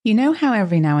You know how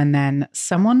every now and then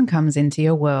someone comes into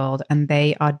your world and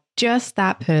they are just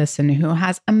that person who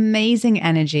has amazing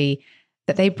energy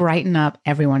that they brighten up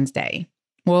everyone's day?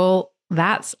 Well,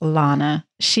 that's Lana.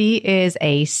 She is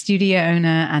a studio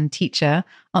owner and teacher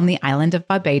on the island of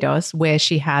Barbados, where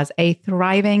she has a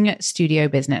thriving studio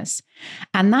business.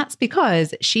 And that's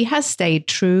because she has stayed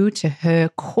true to her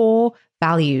core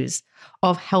values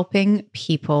of helping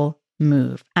people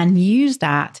move and use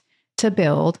that to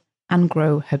build and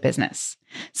grow her business.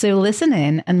 So listen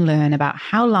in and learn about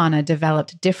how Lana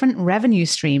developed different revenue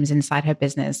streams inside her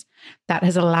business that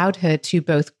has allowed her to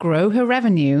both grow her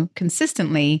revenue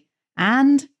consistently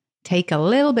and take a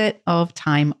little bit of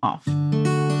time off.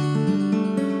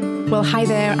 Well, hi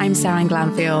there, I'm Sarah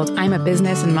Glanfield. I'm a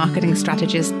business and marketing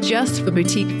strategist just for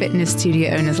boutique fitness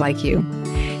studio owners like you.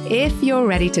 If you're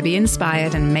ready to be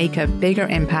inspired and make a bigger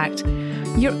impact,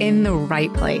 you're in the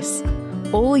right place.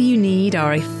 All you need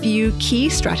are a few key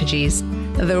strategies,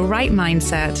 the right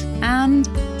mindset, and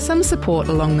some support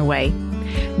along the way.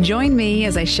 Join me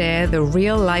as I share the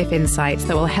real life insights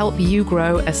that will help you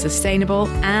grow a sustainable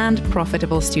and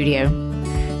profitable studio.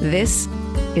 This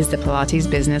is the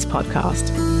Pilates Business Podcast.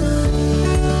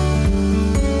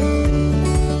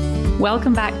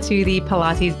 Welcome back to the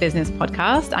Pilates Business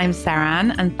Podcast. I'm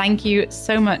Saran, and thank you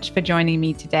so much for joining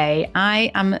me today.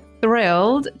 I am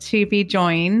thrilled to be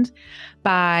joined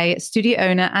by studio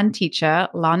owner and teacher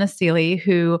Lana Seely,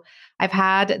 who I've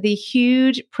had the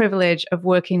huge privilege of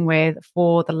working with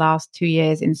for the last 2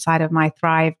 years inside of my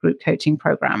Thrive group coaching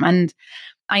program. And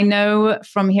I know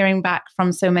from hearing back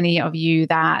from so many of you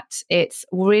that it's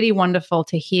really wonderful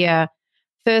to hear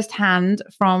firsthand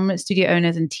from studio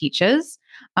owners and teachers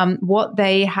what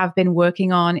they have been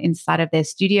working on inside of their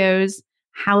studios,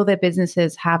 how their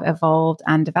businesses have evolved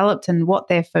and developed, and what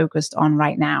they're focused on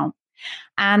right now.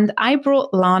 And I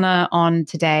brought Lana on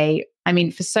today,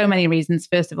 for so many reasons.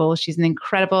 First of all, she's an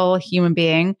incredible human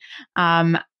being,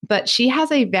 but she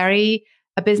has a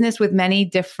business with many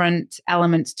different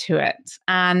elements to it.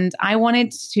 And I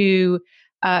wanted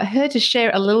her to share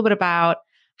a little bit about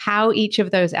how each of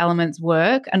those elements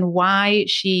work and why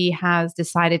she has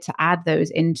decided to add those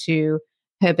into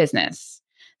her business.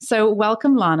 So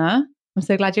welcome, Lana. I'm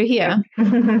so glad you're here.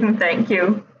 Thank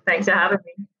you. Thanks for having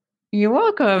me. You're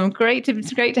welcome.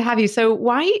 It's great to have you. So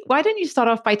why don't you start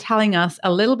off by telling us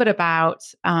a little bit about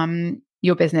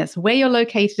your business, where you're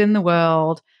located in the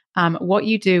world, what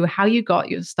you do, how you got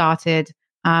started,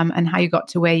 and how you got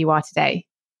to where you are today.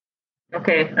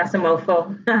 Okay, that's a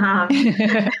mouthful.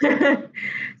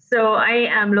 So I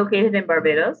am located in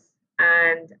Barbados,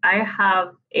 and I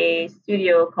have a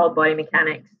studio called Body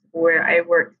Mechanics where I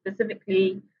work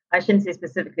specifically, I shouldn't say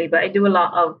specifically, but I do a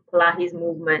lot of Pilates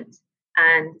movement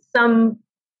and some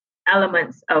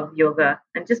elements of yoga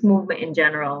and just movement in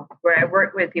general, where I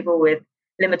work with people with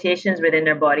limitations within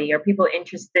their body or people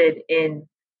interested in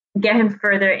getting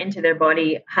further into their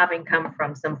body having come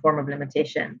from some form of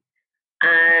limitation.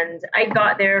 And I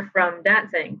got there from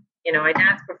dancing. I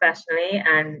dance professionally,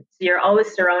 and so you're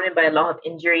always surrounded by a lot of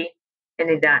injury in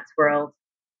the dance world.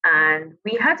 And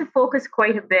we had to focus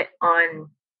quite a bit on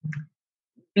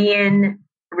being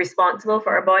responsible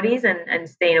for our bodies and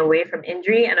staying away from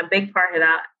injury. And a big part of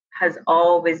that has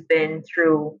always been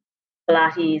through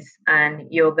Pilates and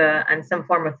yoga and some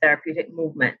form of therapeutic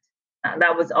movement.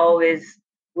 That was always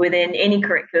within any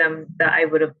curriculum that I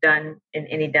would have done in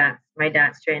any my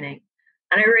dance training.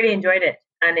 And I really enjoyed it.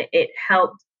 And it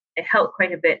helped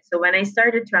quite a bit. So when I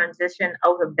started transition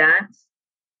out of dance,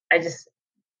 I just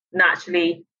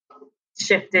naturally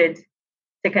shifted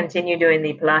to continue doing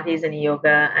the Pilates and the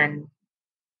yoga. And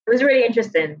it was really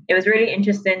interesting. It was really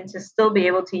interesting to still be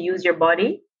able to use your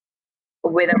body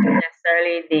without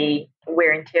necessarily the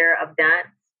wear and tear of dance.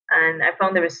 And I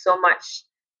found there was so much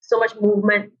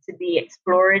movement to be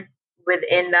explored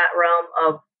within that realm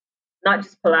of not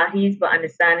just Pilates, but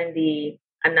understanding the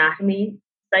anatomy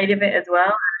side of it as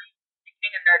well. I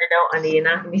kind of nerded out on the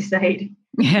anatomy side.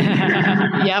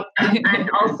 Yep. And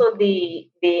also the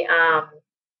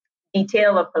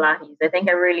detail of Pilates. I think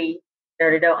I really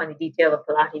nerded out on the detail of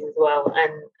Pilates as well.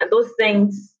 And those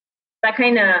things, that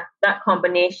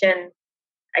combination,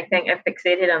 I think I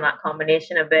fixated on that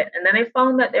combination a bit. And then I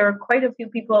found that there were quite a few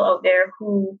people out there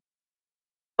who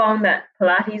found that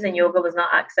Pilates and yoga was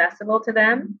not accessible to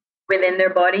them within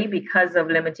their body because of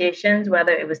limitations,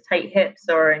 whether it was tight hips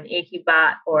or an achy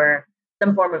back or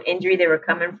some form of injury they were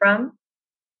coming from.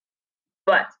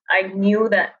 But I knew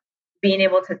that being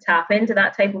able to tap into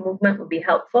that type of movement would be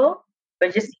helpful.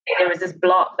 But just there was this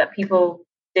block that people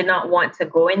did not want to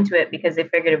go into it because they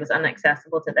figured it was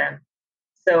inaccessible to them.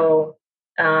 So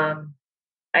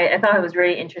I thought it was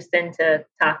really interesting to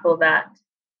tackle that.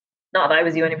 Not that I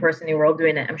was the only person in the world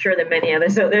doing it. I'm sure that many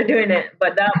others out there doing it,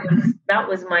 but that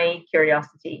was my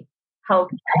curiosity. How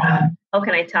how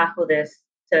can I tackle this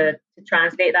to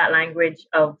translate that language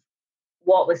of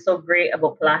what was so great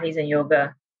about Pilates and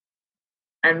yoga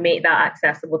and make that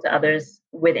accessible to others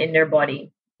within their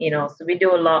body? So we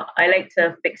do a lot. I like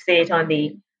to fixate on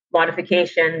the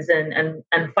modifications and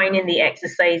finding the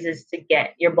exercises to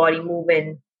get your body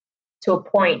moving to a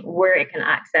point where it can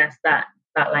access that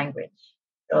language.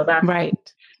 So Right.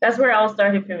 that's where it all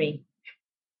started for me.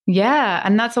 Yeah.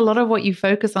 And that's a lot of what you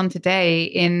focus on today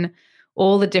in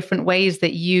all the different ways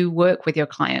that you work with your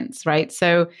clients, right?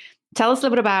 So tell us a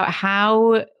little bit about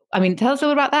tell us a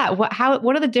little about that.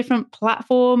 What are the different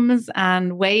platforms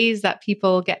and ways that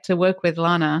people get to work with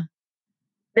Lana?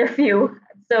 There are few.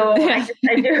 So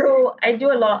I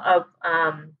do a lot of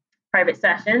private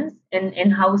sessions,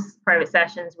 in-house private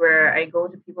sessions where I go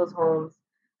to people's homes.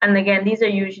 And again, these are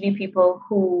usually people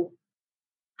who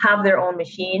have their own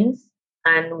machines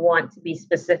and want to be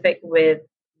specific with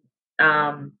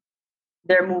um,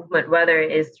 their movement, whether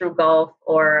it is through golf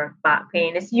or back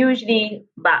pain. It's usually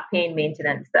back pain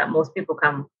maintenance that most people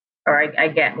come, or I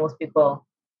get most people.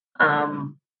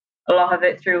 Um, a lot of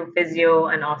it through physio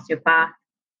and osteopath.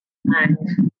 And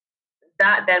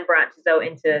that then branches out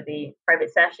into the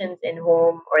private sessions in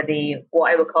home, or the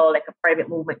what I would call like a private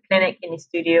movement clinic in the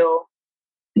studio.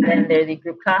 And then there's the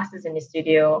group classes in the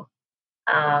studio.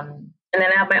 And then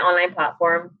I have my online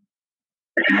platform.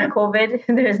 COVID,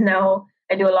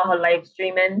 I do a lot of live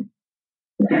streaming,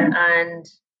 and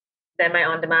then my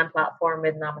on-demand platform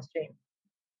with NamaStream.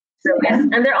 So yes,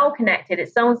 and they're all connected.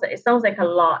 It sounds like a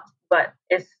lot, but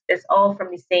it's all from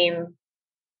the same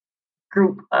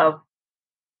group of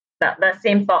that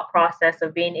same thought process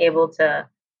of being able to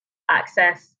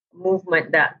access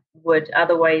movement that would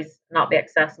otherwise not be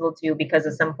accessible to you because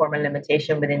of some form of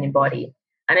limitation within the body.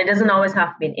 And it doesn't always have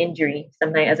to be an injury.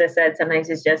 Sometimes, as I said, sometimes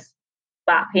it's just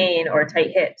back pain or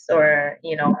tight hips, or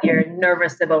you're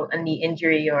nervous about a knee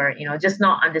injury, or just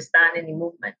not understanding the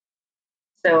movement.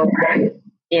 So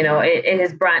it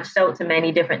has branched out to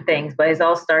many different things, but it's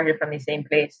all started from the same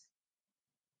place.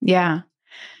 Yeah.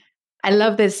 I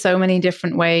love there's so many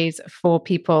different ways for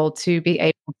people to be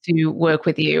able to work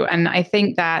with you. And I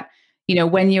think that,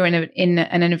 when you're in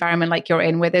an environment like you're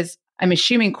in, where there's, I'm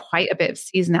assuming, quite a bit of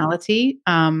seasonality,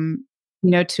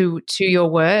 to your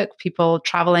work, people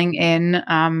traveling in,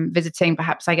 visiting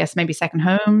perhaps, I guess, maybe second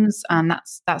homes, that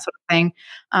sort of thing,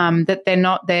 that they're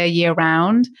not there year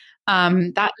round.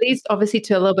 That leads obviously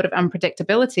to a little bit of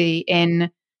unpredictability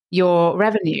in your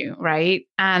revenue, right?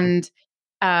 And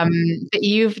that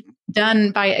you've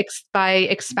done by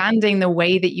expanding the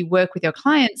way that you work with your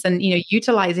clients and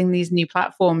utilizing these new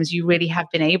platforms, you really have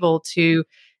been able to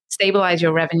stabilize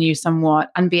your revenue somewhat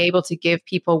and be able to give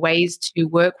people ways to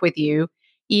work with you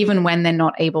even when they're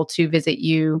not able to visit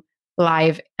you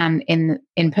live and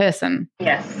in person.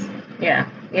 Yes. Yeah.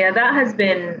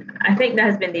 I think that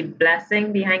has been the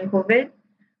blessing behind COVID,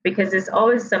 because it's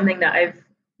always something that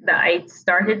I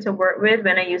started to work with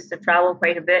when I used to travel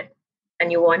quite a bit,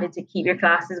 and you wanted to keep your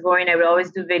classes going. I would always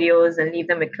do videos and leave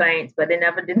them with clients, but they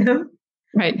never did them.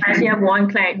 Right. I actually have one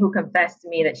client who confessed to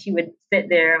me that she would sit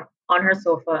there on her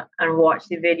sofa and watch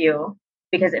the video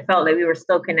because it felt like we were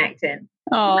still connected.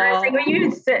 Oh, I was like, well, you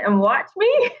sit and watch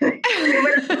me?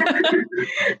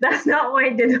 That's not why I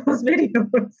did those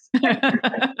videos.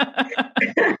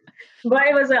 But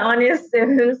it was an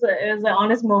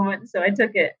honest moment, so I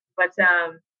took it. But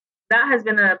that has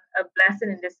been a blessing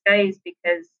in disguise,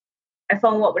 because I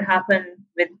found what would happen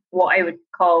with what I would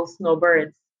call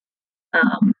snowbirds.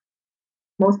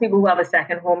 Most people who have a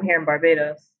second home here in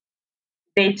Barbados,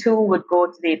 they too would go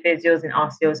to the physios and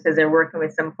osteos because they're working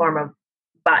with some form of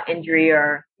back injury,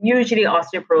 or usually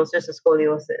osteoporosis or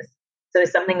scoliosis. So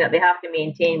it's something that they have to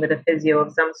maintain with a physio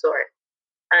of some sort.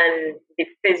 And the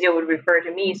physio would refer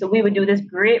to me. So we would do this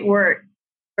great work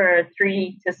for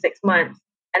 3 to 6 months.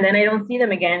 And then I don't see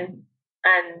them again.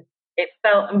 And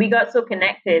and we got so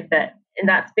connected that in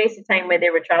that space of time where they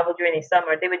would travel during the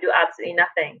summer, they would do absolutely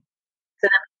nothing. So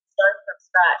then we started from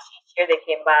scratch each year they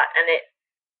came back.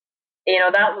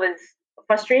 And that was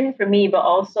frustrating for me, but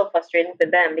also frustrating for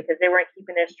them because they weren't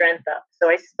keeping their strength up. So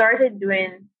I started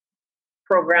doing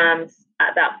programs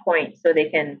at that point so they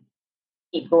can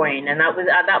keep going. And that was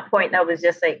at that point, that was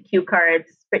just like cue cards,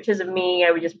 pictures of me.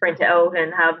 I would just print it out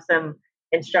and have some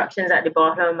instructions at the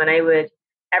bottom. And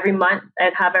every month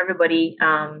I'd have everybody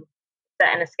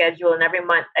set in a schedule. And every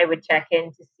month I would check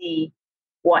in to see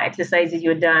what exercises you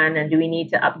had done and do we need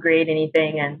to upgrade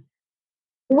anything. And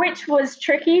which was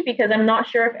tricky because I'm not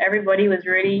sure if everybody was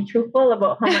really truthful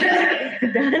about how much they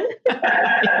had done.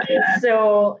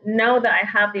 So now that I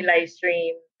have the live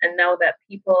stream and now that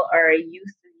people are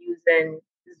used to using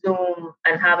Zoom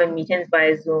and having meetings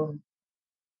via Zoom,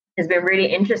 it's been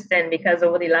really interesting because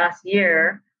over the last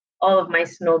year, all of my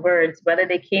snowbirds, whether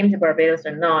they came to Barbados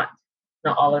or not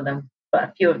all of them, but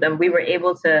a few of them, we were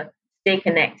able to stay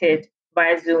connected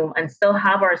via Zoom and still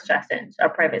have our sessions, our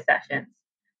private sessions.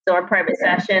 So our private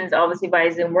sessions, obviously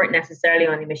via Zoom, weren't necessarily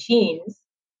on the machines,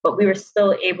 but we were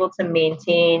still able to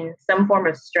maintain some form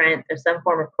of strength or some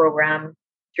form of program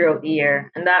throughout the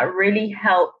year. And that really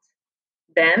helped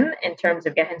them in terms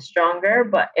of getting stronger,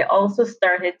 but it also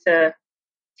started to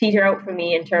teeter out for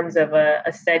me in terms of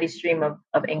a steady stream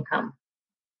of income,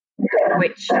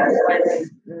 which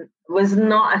was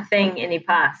not a thing in the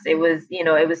past. It was,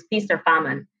 it was feast or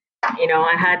famine.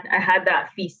 I had that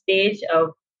feast stage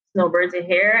of snowbirds are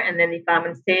here, and then the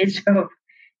famine stage of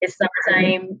it's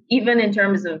summertime. Even in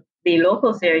terms of the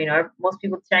locals here, most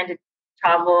people trying to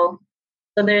travel.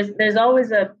 So there's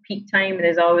always a peak time and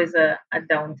there's always a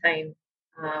downtime.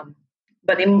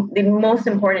 But the most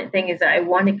important thing is that I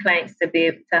wanted clients to be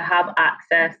able to have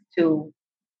access to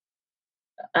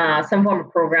some form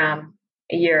of program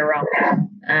year round.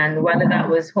 And whether that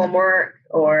was homework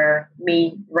or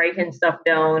me writing stuff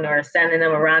down or sending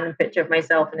them a random picture of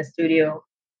myself in a studio,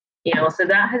 so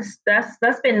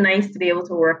that's been nice to be able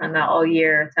to work on that all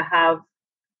year to have,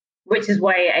 which is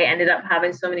why I ended up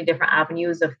having so many different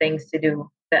avenues of things to do,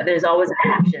 that there's always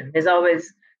an option. There's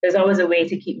always a way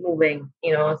to keep moving,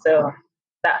 so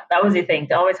that was the thing,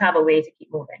 to always have a way to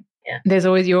keep moving. Yeah.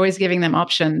 You're always giving them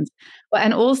options. Well,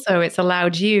 and also it's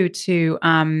allowed you to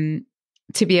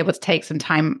be able to take some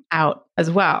time out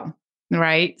as well,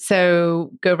 right?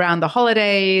 So go around the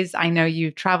holidays. I know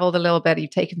you've traveled a little bit. You've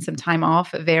taken some time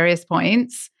off at various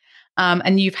points,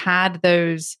 and you've had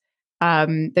those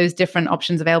different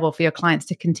options available for your clients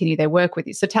to continue their work with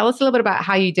you. So tell us a little bit about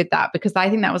how you did that, because I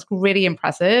think that was really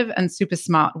impressive and super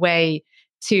smart way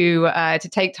to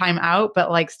take time out,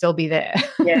 but like still be there.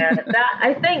 Yeah,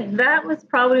 I think that was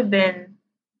probably been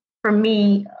for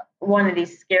me one of the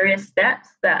scariest steps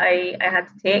that I had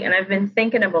to take, and I've been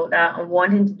thinking about that and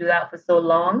wanting to do that for so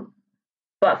long,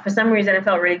 but for some reason I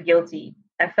felt really guilty.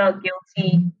 I felt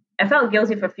guilty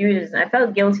for a few reasons. I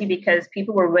felt guilty because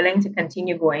people were willing to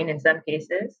continue going in some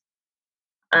cases,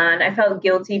 and I felt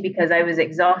guilty because I was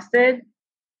exhausted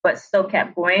but still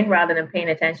kept going rather than paying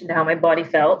attention to how my body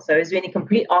felt. So it was really the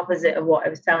complete opposite of what I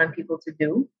was telling people to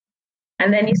do.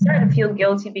 And then you start to feel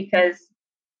guilty because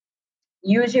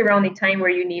usually around the time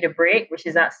where you need a break, which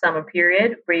is that summer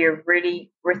period where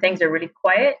things are really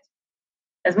quiet,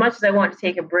 as much as I want to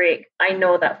take a break, I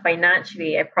know that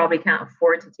financially I probably can't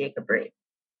afford to take a break.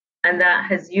 And that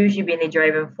has usually been the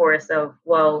driving force of,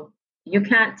 well, you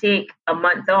can't take a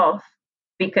month off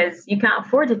because you can't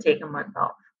afford to take a month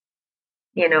off.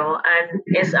 And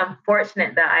it's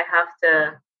unfortunate that I have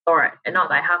to, or not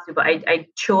that I have to, but I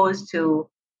chose to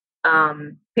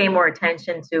pay more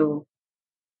attention to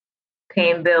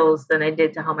paying bills than I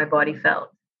did to how my body felt.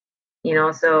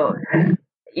 So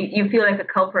you feel like a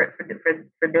culprit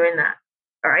for doing that,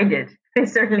 or I did. I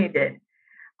certainly did.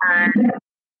 And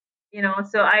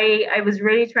so I was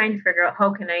really trying to figure out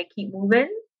how can I keep moving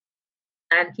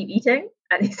and keep eating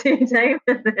at the same time,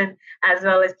 as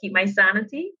well as keep my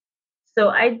sanity. So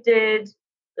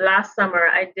last summer,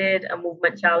 I did a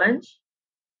movement challenge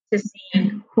to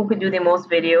see who could do the most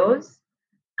videos.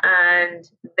 And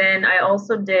then I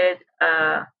also did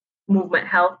a movement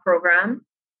health program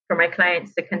for my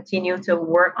clients to continue to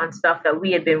work on stuff that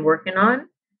we had been working on.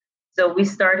 So we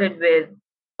started with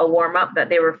a warm up that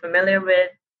they were familiar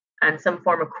with and some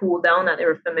form of cool down that they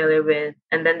were familiar with.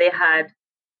 And then they had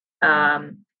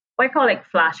what I call like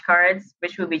flashcards,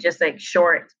 which would be just like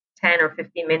short 10 or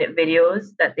 15-minute videos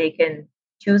that they can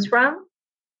choose from.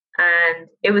 And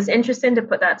it was interesting to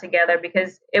put that together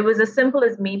because it was as simple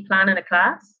as me planning a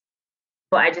class,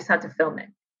 but I just had to film it.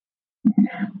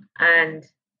 And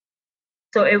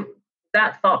so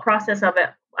that thought process of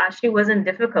it actually wasn't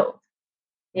difficult,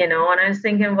 and I was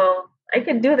thinking, well, I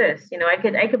could do this,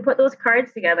 I could put those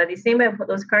cards together. The same way I put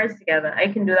those cards together, I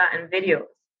can do that in videos,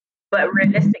 but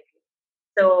realistically.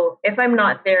 So if I'm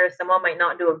not there, someone might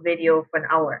not do a video for an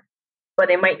hour, but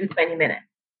they might do 20 minutes.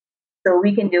 So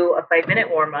we can do a 5-minute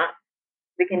warm up.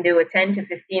 We can do a 10 to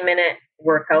 15-minute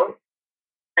workout.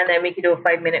 And then we can do a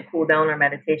 5-minute cool down or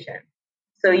meditation.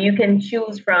 So you can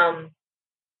choose from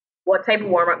what type of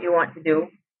warm up you want to do,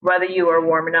 whether you are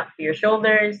warming up for your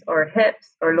shoulders or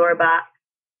hips or lower back.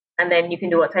 And then you can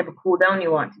do what type of cool down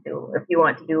you want to do. If you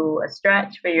want to do a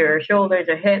stretch for your shoulders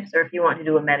or hips, or if you want to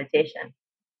do a meditation.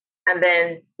 And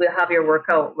then we'll have your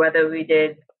workout, whether we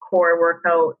did a core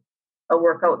workout, a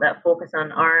workout that focused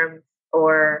on arms,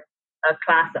 or a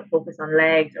class that focused on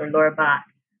legs or lower back.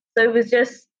 So it was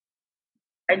just,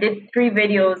 I did 3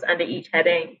 videos under each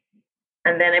heading.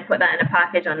 And then I put that in a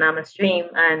package on NamaStream,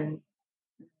 and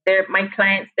my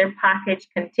clients, their package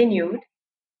continued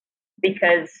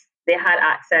because they had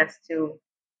access to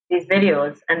these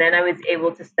videos. And then I was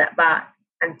able to step back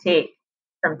and take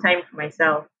some time for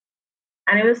myself.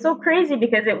 And it was so crazy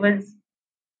because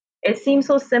it seemed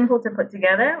so simple to put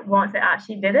together once I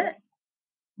actually did it.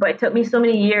 But it took me so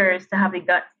many years to have the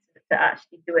guts to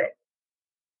actually do it.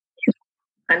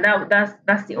 And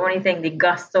that's the only thing, the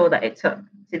gusto that it took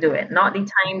to do it. Not the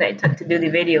time that it took to do the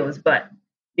videos, but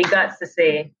the guts to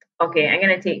say, okay, I'm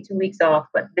going to take 2 weeks off,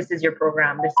 but this is your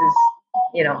program. This is,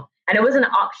 and it wasn't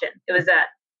an option. It was that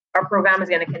our program is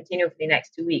going to continue for the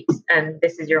next 2 weeks, and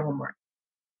this is your homework.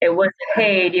 It wasn't,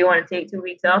 hey, do you want to take 2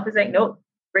 weeks off? It's like, nope,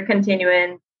 we're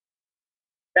continuing.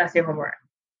 That's your homework.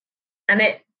 And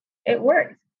it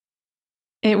worked.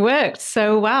 It worked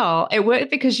so well. It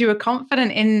worked because you were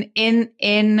confident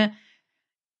in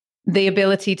the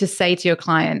ability to say to your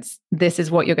clients, this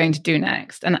is what you're going to do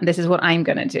next, and this is what I'm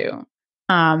going to do.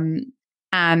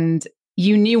 And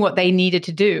you knew what they needed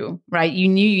to do, right? You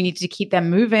knew you needed to keep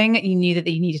them moving. You knew that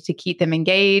you needed to keep them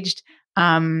engaged.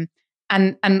 And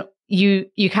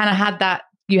you kind of had that,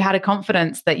 you had a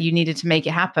confidence that you needed to make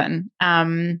it happen.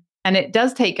 And it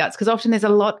does take guts, because often there's a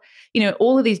lot,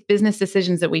 all of these business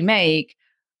decisions that we make,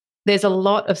 there's a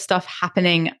lot of stuff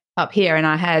happening up here in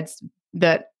our heads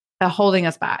that are holding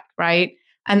us back, right?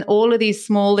 And all of these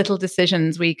small little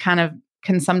decisions, we kind of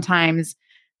can sometimes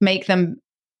make them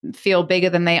feel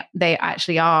bigger than they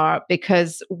actually are,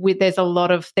 because there's a lot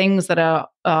of things that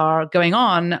are going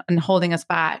on and holding us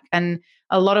back. And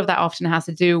a lot of that often has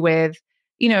to do with,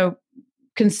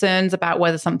 concerns about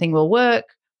whether something will work,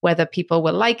 whether people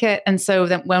will like it. And so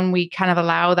that when we kind of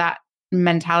allow that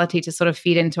mentality to sort of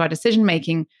feed into our decision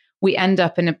making, we end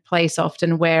up in a place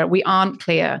often where we aren't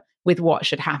clear with what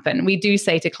should happen. We do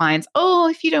say to clients, oh,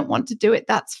 if you don't want to do it,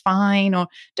 that's fine. Or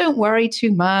don't worry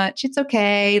too much. It's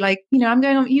okay. Like, I'm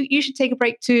going on, you should take a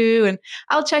break too. And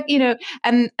I'll check,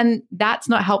 and that's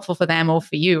not helpful for them or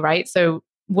for you, right? So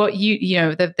what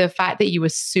the fact that you were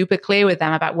super clear with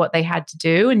them about what they had to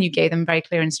do and you gave them very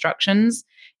clear instructions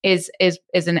is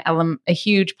an element, a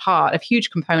huge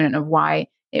component of why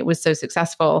it was so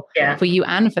successful for you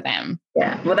and for them.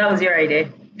 Yeah. Well, that was your idea.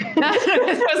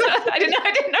 I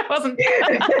didn't know it wasn't.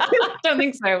 I don't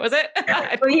think so. Was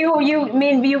it? Well,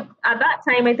 you at that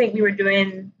time, I think we were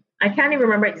doing, I can't even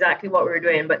remember exactly what we were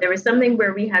doing, but there was something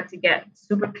where we had to get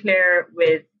super clear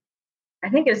with, I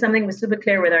think it was something was super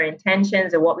clear with our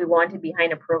intentions and what we wanted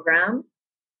behind a program.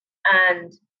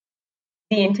 And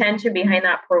the intention behind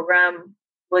that program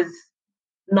was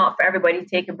not for everybody to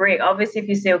take a break. Obviously, if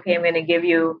you say, okay, I'm going to give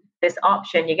you this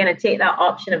option, you're going to take that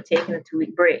option of taking a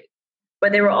 2-week break.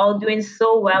 But they were all doing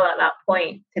so well at that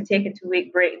point to take a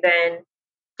 2-week break, then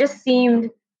just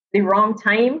seemed the wrong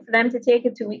time for them to take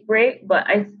a 2-week break. But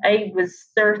I was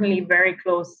certainly very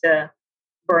close to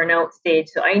burnout stage.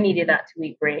 So I needed that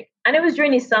 2-week break. And it was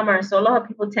during the summer. So a lot of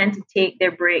people tend to take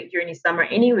their break during the summer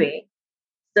anyway.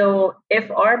 So if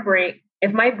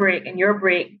my break and your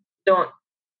break don't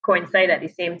coincide at the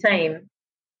same time,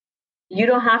 you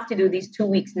don't have to do these 2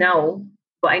 weeks now,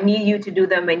 but I need you to do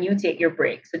them when you take your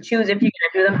break. So choose if you're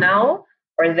going to do them now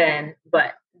or then,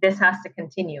 but this has to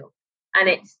continue. And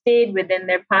it stayed within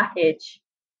their package,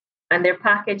 and their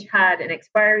package had an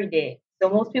expiry date. So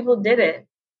most people did it.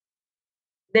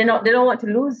 They don't want to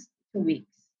lose 2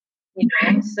 weeks,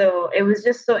 So it was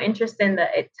just so interesting that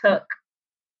it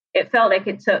felt like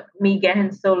it took me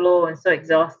getting so low and so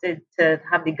exhausted to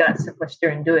have the guts to push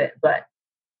through and do it. But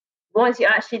once you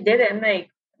actually did it, I'm like,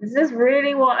 is this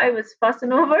really what I was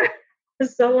fussing over for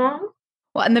so long?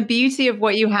 Well, and the beauty of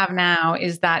what you have now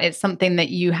is that it's something that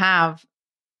you have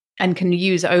and can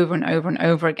use over and over and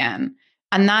over again.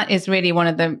 And that is really one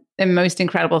of the most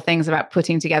incredible things about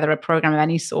putting together a program of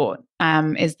any sort,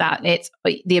 is that it's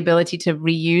the ability to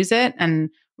reuse it and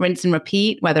rinse and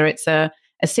repeat, whether it's a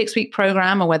 6-week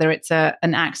program or whether it's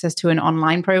an access to an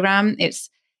online program.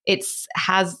 It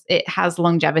has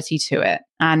longevity to it.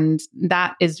 And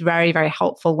that is very, very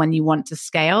helpful when you want to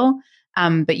scale,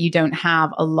 but you don't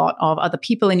have a lot of other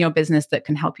people in your business that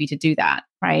can help you to do that,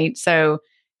 right? So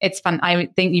it's fun. I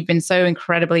think you've been so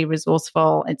incredibly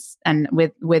resourceful. And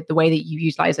with the way that you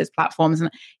utilize those platforms, and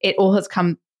it all has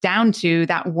come down to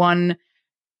that one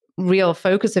real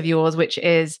focus of yours, which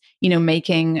is,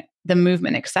 making the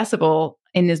movement accessible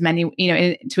in as many,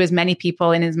 to as many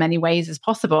people in as many ways as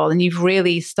possible. And you've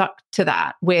really stuck to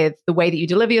that with the way that you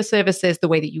deliver your services, the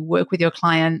way that you work with your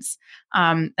clients.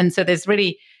 And so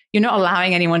you're not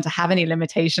allowing anyone to have any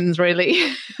limitations, really.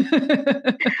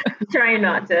 Trying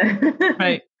not to.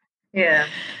 Right. Yeah.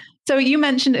 So you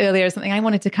mentioned earlier something I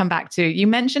wanted to come back to. You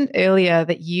mentioned earlier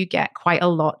that you get quite a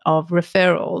lot of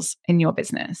referrals in your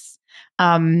business,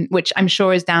 which I'm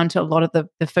sure is down to a lot of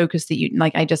the focus that you,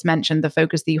 like I just mentioned, the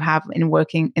focus that you have in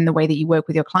working in the way that you work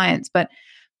with your clients. But,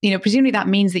 presumably that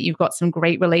means that you've got some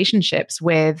great relationships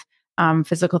with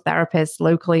physical therapists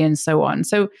locally and so on.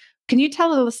 So can you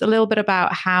tell us a little bit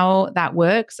about how that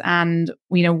works and,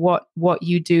 what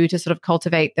you do to sort of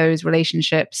cultivate those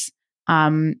relationships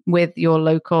with your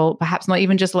local, perhaps not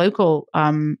even just local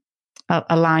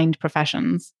aligned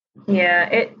professions? Yeah,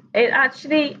 it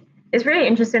actually is really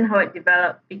interesting how it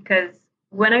developed, because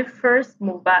when I first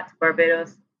moved back to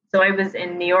Barbados, so I was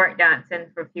in New York dancing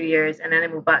for a few years, and then I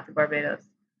moved back to Barbados.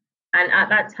 And at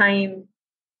that time,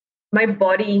 my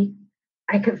body,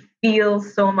 I could feel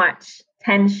so much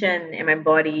tension in my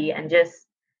body, and just,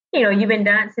 you've been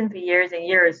dancing for years and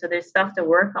years, so there's stuff to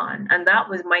work on. And that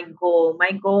was my goal.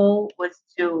 My goal was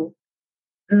to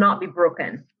not be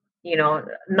broken,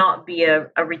 not be a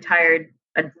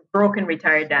broken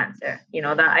retired dancer,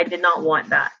 that I did not want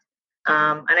that.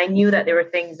 And I knew that there were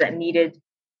things that needed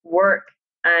work.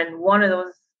 And one of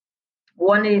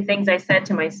the things I said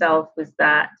to myself was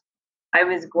that I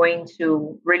was going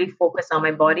to really focus on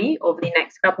my body over the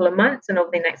next couple of months and over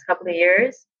the next couple of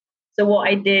years. So what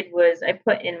I did was I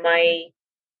put in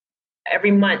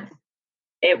every month,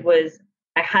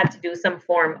 I had to do some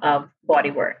form of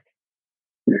body work.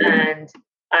 And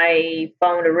I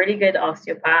found a really good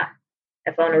osteopath.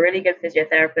 I found a really good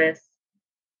physiotherapist,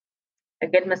 a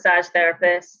good massage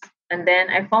therapist. And then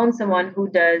I found someone who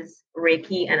does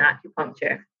Reiki and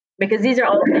acupuncture, because these are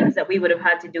all things that we would have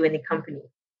had to do in the company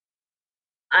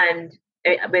and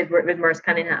with Merce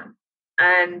Cunningham.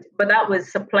 But that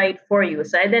was supplied for you.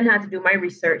 So I then had to do my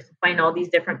research to find all these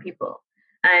different people.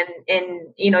 And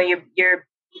you're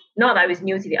not that I was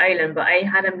new to the island, but I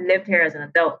hadn't lived here as an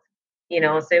adult,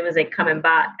 so it was like coming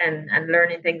back and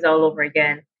learning things all over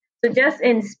again. So just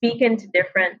in speaking to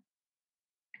different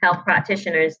health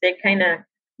practitioners, they kind of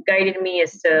guided me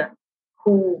as to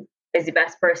who is the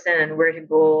best person and where to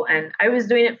go. And I was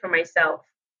doing it for myself.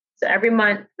 So every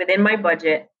month within my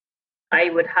budget, I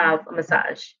would have a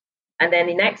massage. And then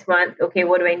the next month, okay,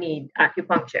 what do I need?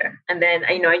 Acupuncture. And then,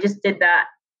 I just did that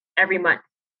every month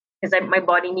because my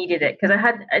body needed it. Because I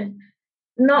had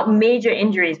not major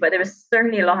injuries, but there was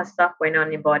certainly a lot of stuff going on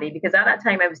in the body, because at that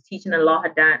time I was teaching a lot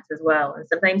of dance as well. And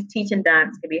sometimes teaching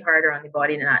dance can be harder on the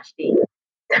body than actually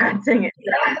dancing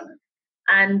itself.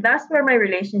 And that's where my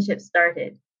relationship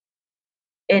started,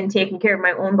 in taking care of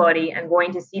my own body and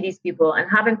going to see these people and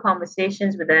having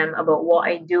conversations with them about what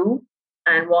I do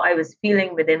and what I was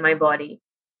feeling within my body.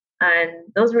 And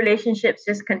those relationships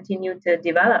just continued to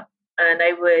develop. And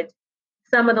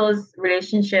some of those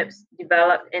relationships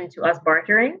developed into us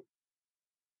bartering.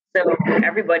 So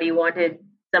everybody wanted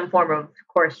some form of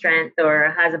core strength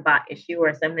or has a back issue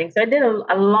or something. So I did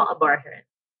a lot of bartering.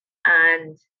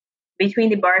 And between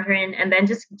the bartering and then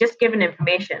just giving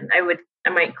information, I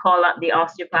might call up the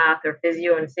osteopath or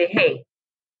physio and say, hey,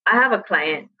 I have a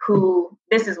client who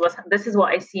this is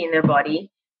what I see in their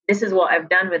body. This is what I've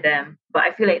done with them, but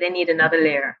I feel like they need another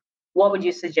layer. What would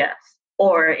you suggest?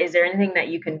 Or is there anything that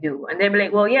you can do? And they'd be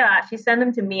like, well, yeah, actually send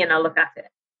them to me and I'll look at it.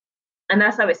 And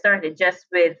that's how it started, just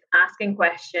with asking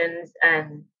questions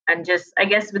and just, I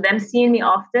guess, with them seeing me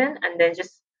often and then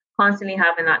just constantly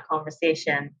having that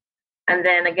conversation. And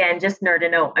then again, just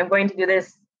nerding out. I'm going to do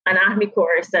this anatomy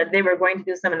course, that they were going to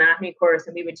do some anatomy course,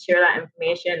 and we would share that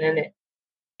information. And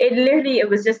it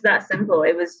was just that simple.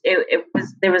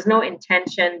 There was no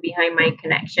intention behind my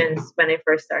connections when I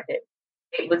first started.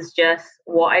 It was just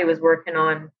what I was working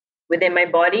on within my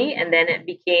body, and then it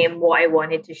became what I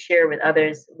wanted to share with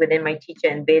others within my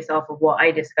teaching based off of what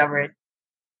I discovered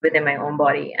within my own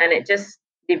body. And it just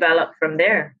developed from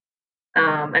there.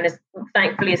 And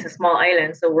thankfully it's a small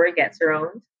island, so word gets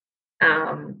around.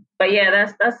 But yeah,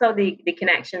 that's how the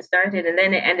connection started. And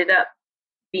then it ended up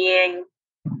being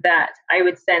that I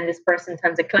would send this person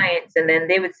tons of clients, and then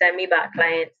they would send me back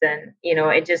clients, and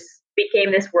it just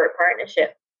became this work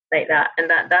partnership like that. And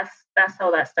that's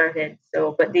how that started.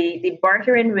 So, but the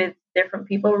bartering with different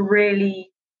people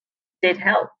really did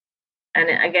help. And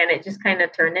again, it just kind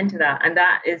of turned into that. And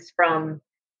that is from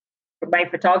my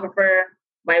photographer,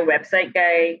 my website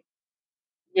guy,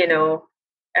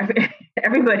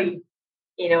 everybody,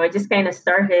 it just kind of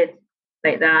started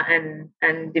like that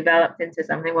and developed into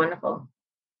something wonderful.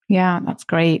 Yeah, that's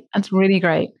great. That's really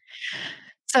great.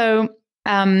 So,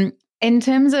 in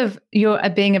terms of your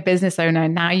being a business owner,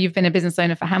 now you've been a business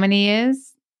owner for how many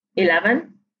years?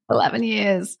 11. 11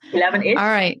 years. 11-ish. All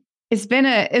right.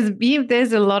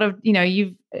 There's a lot of,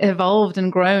 you've evolved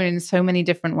and grown in so many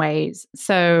different ways.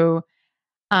 So,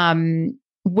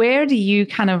 where do you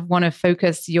kind of want to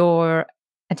focus your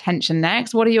attention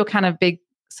next? What are your kind of big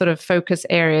sort of focus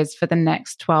areas for the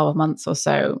next 12 months or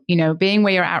so? Being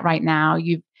where you're at right now,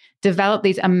 you've developed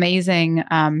these amazing,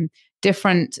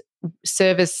 different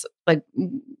service like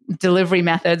delivery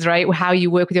methods, right? How you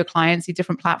work with your clients, these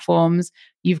different platforms.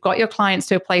 You've got your clients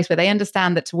to a place where they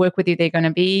understand that to work with you, they're going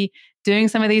to be doing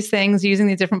some of these things using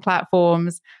these different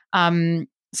platforms.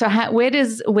 So where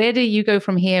do you go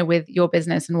from here with your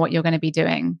business and what you're going to be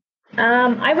doing?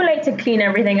 I would like to clean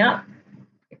everything up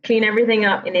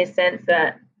in a sense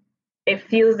that it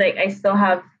feels like I still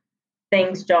have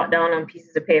things jot down on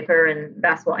pieces of paper, and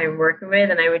that's what I'm working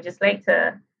with. And I would just like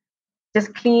to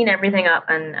just clean everything up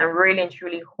and really and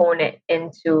truly hone it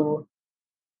into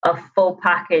a full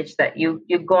package that you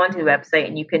go onto the website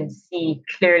and you can see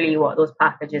clearly what those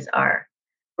packages are.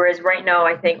 Whereas right now,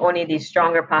 I think only these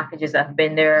stronger packages that have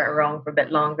been there around for a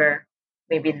bit longer,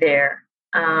 maybe there.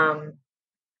 And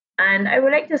I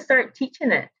would like to start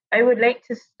teaching it. I would like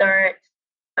to start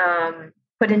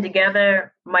putting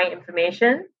together my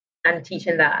information and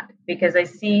teaching that, because I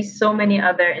see so many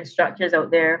other instructors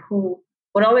out there who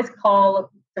would always call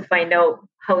to find out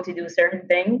how to do certain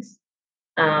things.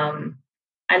 And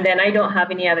then I don't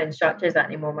have any other instructors at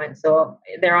the moment. So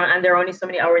there are only so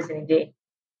many hours in a day.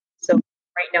 So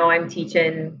right now I'm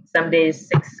teaching some days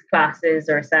 6 classes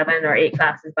or 7 or 8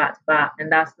 classes back to back.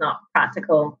 And that's not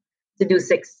practical to do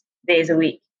 6 days a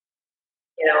week.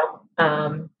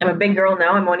 I'm a big girl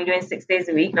now. I'm only doing 6 days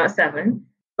a week, not 7.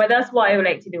 But that's what I would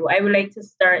like to do. I would like to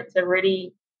start to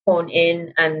really hone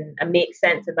in and make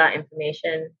sense of that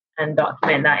information and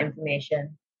document that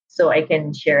information so I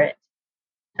can share it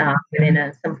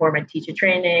within some form of teacher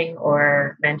training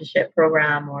or mentorship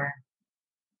program.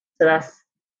 So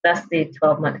that's the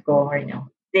 12-month goal right now.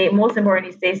 Most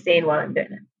importantly, stay sane while I'm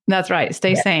doing it. That's right.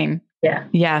 Stay sane. Yeah.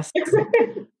 Yes.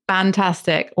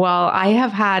 Fantastic. Well, I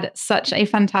have had such a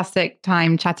fantastic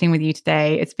time chatting with you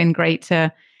today. It's been great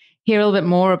to hear a little bit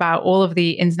more about all of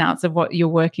the ins and outs of what you're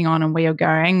working on and where you're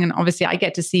going. And obviously, I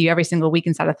get to see you every single week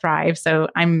inside of Thrive. So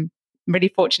I'm really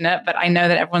fortunate, but I know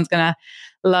that everyone's going to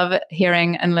love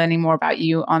hearing and learning more about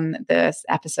you on this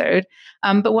episode.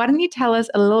 But why don't you tell us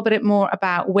a little bit more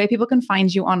about where people can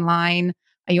find you online?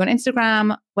 Are you on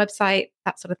Instagram, website,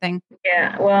 that sort of thing?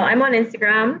 Yeah, well, I'm on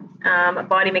Instagram,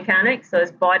 Body Mechanics. So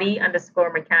it's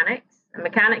body_mechanics. And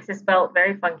mechanics is spelled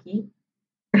very funky.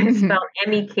 It's spelled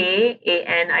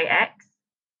MEKANIX.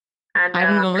 And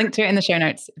I'm going to link to it in the show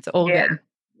notes. It's all good.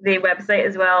 The website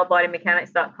as well,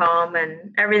 bodymechanics.com,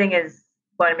 and everything is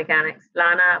Body Mechanics.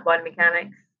 Lana,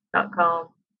 bodymechanics.com.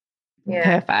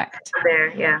 Yeah. Perfect.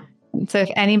 There, yeah. So if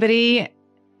anybody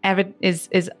ever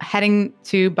is heading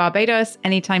to Barbados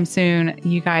anytime soon,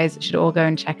 you guys should all go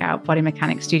and check out Body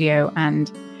Mechanics Studio and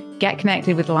get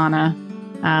connected with Lana.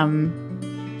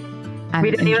 And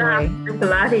we don't enjoy. even have to do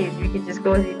Pilates. We could just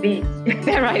go to the beach.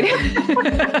 Yeah, right.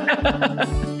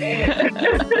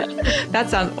 That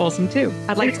sounds awesome too.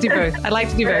 I'd like to do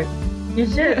both. You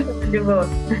should do both.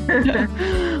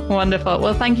 Wonderful.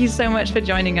 Well, thank you so much for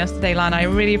joining us today, Lana. I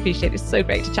really appreciate it. It's so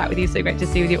great to chat with you. So great to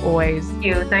see you always. Thank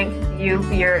you. Thanks to you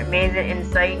for your amazing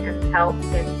insight and help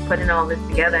in putting all this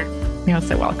together. You're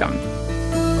so welcome.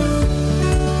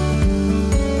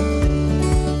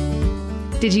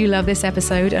 Did you love this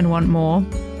episode and want more?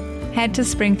 Head to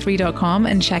spring3.com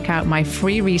and check out my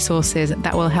free resources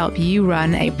that will help you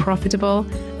run a profitable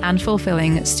and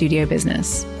fulfilling studio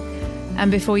business. And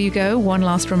before you go, one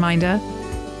last reminder,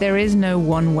 there is no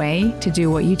one way to do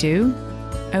what you do,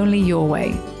 only your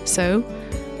way. So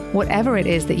whatever it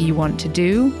is that you want to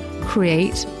do,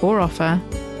 create, or offer,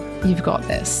 you've got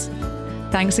this.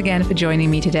 Thanks again for joining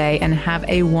me today and have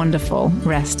a wonderful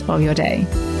rest of your day.